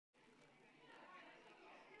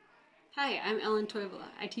Hi, I'm Ellen Toivola.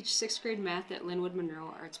 I teach 6th grade math at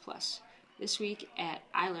Linwood-Monroe Art Plus. This week at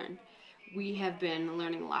iLearn, we have been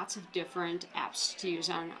learning lots of different apps to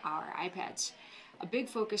use on our iPads. A big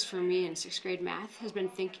focus for me in 6th grade math has been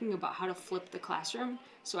thinking about how to flip the classroom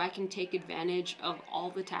so I can take advantage of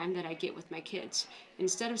all the time that I get with my kids.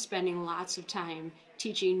 Instead of spending lots of time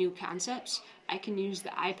teaching new concepts, I can use the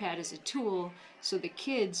iPad as a tool so the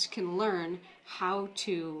kids can learn how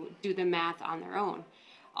to do the math on their own,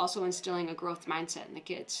 also instilling a growth mindset in the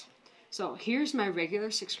kids. So here's my regular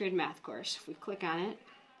 6th grade math course. If we click on it,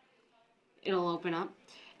 it'll open up.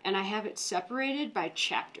 And I have it separated by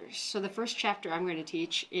chapters. So the first chapter I'm going to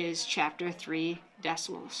teach is chapter 3,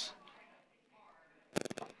 decimals.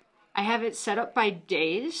 I have it set up by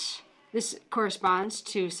days. This corresponds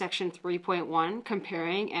to section 3.1,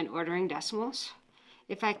 comparing and ordering decimals.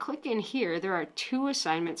 If I click in here, there are 2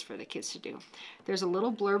 assignments for the kids to do. There's a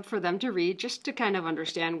little blurb for them to read just to kind of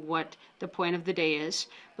understand what the point of the day is.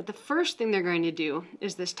 But the first thing they're going to do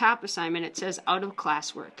is this top assignment. It says out of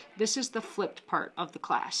class work. This is the flipped part of the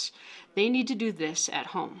class. They need to do this at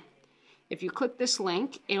home. If you click this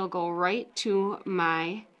link, it'll go right to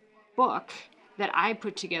my book that I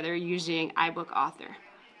put together using iBook Author.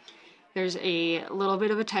 There's a little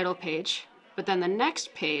bit of a title page, but then the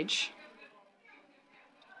next page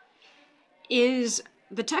is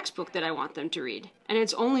the textbook that I want them to read. And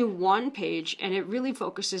it's only one page, and it really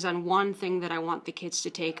focuses on one thing that I want the kids to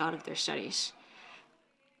take out of their studies.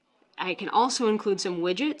 I can also include some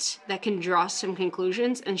widgets that can draw some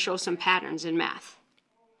conclusions and show some patterns in math.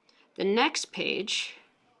 The next page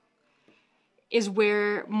is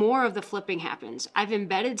where more of the flipping happens. I've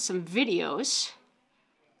embedded some videos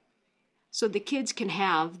so the kids can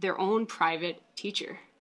have their own private teacher.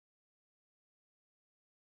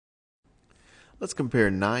 Let's compare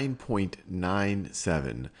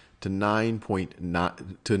 9.97 to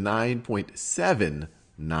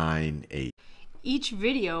 9.798. Each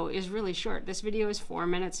video is really short. This video is 4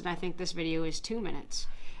 minutes, and I think this video is 2 minutes.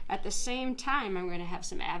 At the same time, I'm going to have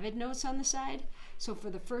some Avid notes on the side. So for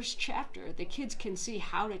the first chapter, the kids can see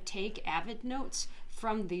how to take Avid notes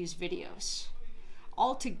from these videos.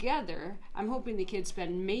 Altogether, I'm hoping the kids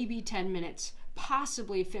spend maybe 10 minutes,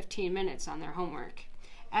 possibly 15 minutes on their homework.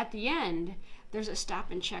 At the end, there's a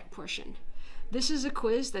stop and check portion. This is a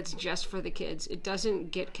quiz that's just for the kids. It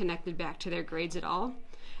doesn't get connected back to their grades at all.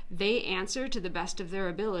 They answer to the best of their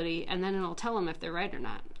ability, and then it'll tell them if they're right or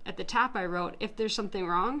not. At the top I wrote, if there's something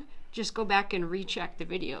wrong, just go back and recheck the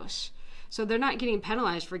videos. So they're not getting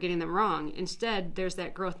penalized for getting them wrong. Instead, there's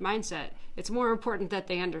that growth mindset. It's more important that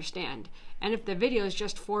they understand. And if the video is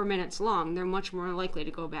just 4 minutes long, they're much more likely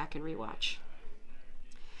to go back and rewatch.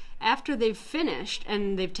 After they've finished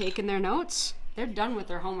and they've taken their notes, they're done with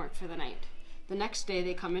their homework for the night. The next day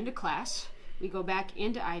they come into class, we go back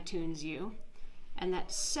into iTunes U, and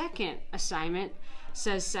that second assignment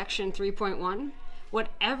says section 3.1,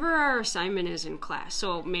 whatever our assignment is in class.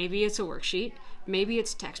 So maybe it's a worksheet, maybe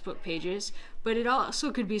it's textbook pages, but it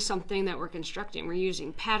also could be something that we're constructing. We're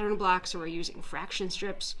using pattern blocks or we're using fraction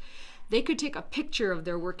strips. They could take a picture of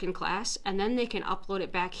their work in class and then they can upload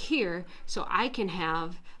it back here so I can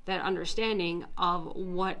have that understanding of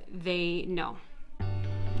what they know.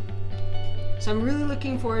 So I'm really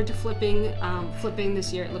looking forward to flipping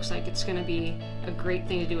this year. It looks like it's going to be a great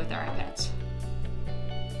thing to do with our iPads.